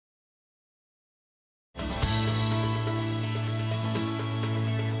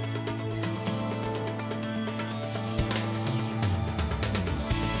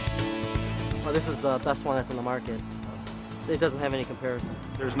This is the best one that's on the market. It doesn't have any comparison.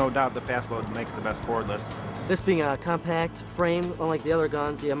 There's no doubt the Paslode makes the best cordless. This being a compact frame, unlike the other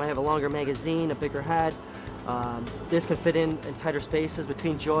guns, you might have a longer magazine, a bigger head. This can fit in tighter spaces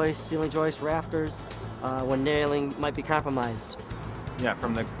between joists, ceiling joists, rafters, when nailing might be compromised. Yeah,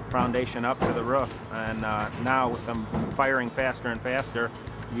 from the foundation up to the roof. And now with them firing faster and faster,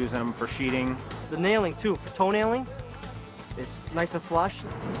 using them for sheeting. The nailing too, for toe nailing, it's nice and flush.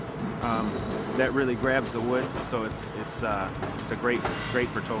 That really grabs the wood, so it's a great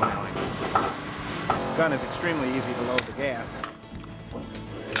for toe nailing. The gun is extremely easy to load the gas.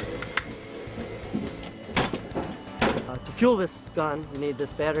 To fuel this gun, you need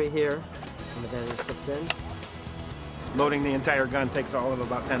this battery here, and the battery slips in. Loading the entire gun takes all of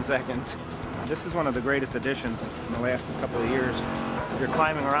about 10 seconds. This is one of the greatest additions in the last couple of years. You're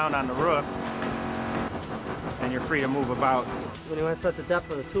climbing around on the roof, and you're free to move about. When you want to set the depth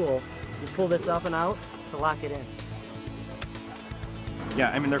of the tool, you pull this up and out to lock it in.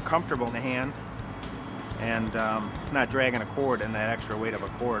 Yeah, I mean, they're comfortable in the hand, and not dragging a cord and that extra weight of a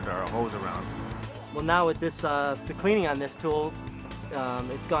cord or a hose around. Well, now with this, the cleaning on this tool,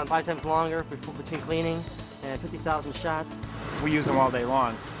 it's gone 5 times longer between cleaning and 50,000 shots. We use them all day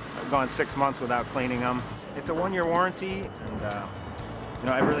long. I've gone 6 months without cleaning them. It's a 1-year warranty, and you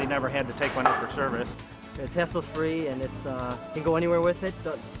know, I really never had to take one in for service. It's hassle-free, and it's you can go anywhere with it.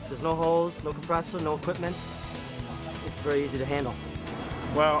 There's no hose, no compressor, no equipment. It's very easy to handle.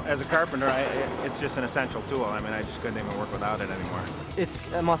 Well, as a carpenter, it's just an essential tool. I mean, I just couldn't even work without it anymore. It's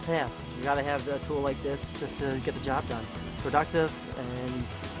a must-have. You got to have a tool like this just to get the job done. Productive and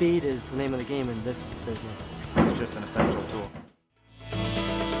speed is the name of the game in this business. It's just an essential tool.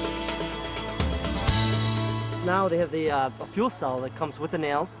 Now they have the a fuel cell that comes with the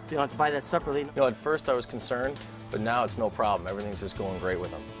nails, so you don't have to buy that separately. You know, at first I was concerned, but now it's no problem. Everything's just going great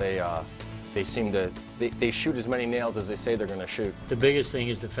with them. They seem to, they shoot as many nails as they say they're going to shoot. The biggest thing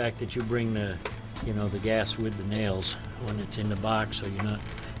is the fact that you bring the, you know, the gas with the nails when it's in the box, so you're not,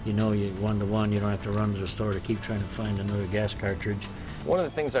 you know, you one-to-one, you don't have to run to the store to keep trying to find another gas cartridge. One of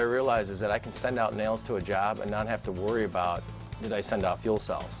the things I realized is that I can send out nails to a job and not have to worry about, did I send out fuel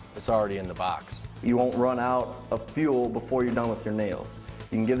cells? It's already in the box. You won't run out of fuel before you're done with your nails.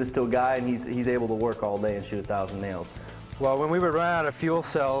 You can give this to a guy and he's able to work all day and shoot 1,000 nails. Well, when we would run out of fuel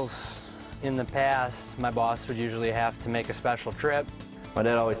cells in the past, my boss would usually have to make a special trip. My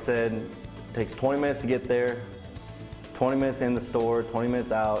dad always said, it takes 20 minutes to get there, 20 minutes in the store, 20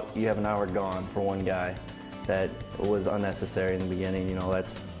 minutes out, you have an hour gone for one guy. That was unnecessary in the beginning. You know,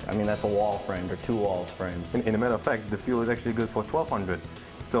 that's a wall friend or 2 walls friends. In a matter of fact, the fuel is actually good for 1,200.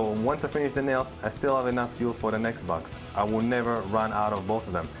 So once I finish the nails, I still have enough fuel for the next box. I will never run out of both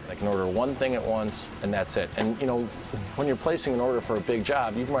of them. I can order one thing at once, and that's it. And you know, when you're placing an order for a big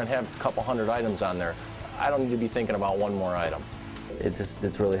job, you might have a couple hundred items on there. I don't need to be thinking about one more item.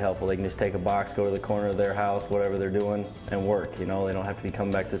 It's really helpful. They can just take a box, go to the corner of their house, whatever they're doing, and work. You know, they don't have to be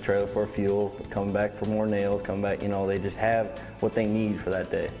coming back to the trailer for fuel, come back for more nails, come back. You know, they just have what they need for that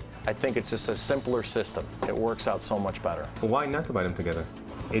day. I think it's just a simpler system. It works out so much better. Why not to buy them together?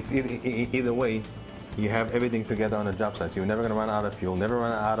 It's either way, you have everything together on the job site. So you're never going to run out of fuel, never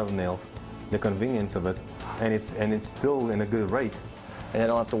run out of nails. The convenience of it, and it's still in a good rate. And I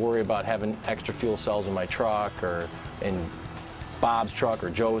don't have to worry about having extra fuel cells in my truck or in Bob's truck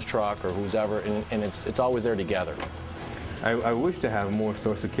or Joe's truck or who's ever, and it's always there together. I wish to have more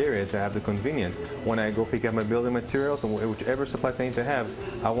stores to carry it, to have the convenient. When I go pick up my building materials, or whichever supplies I need to have,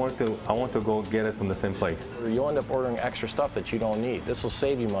 I want to go get it from the same place. You'll end up ordering extra stuff that you don't need. This will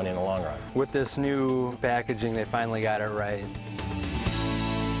save you money in the long run. With this new packaging, they finally got it right.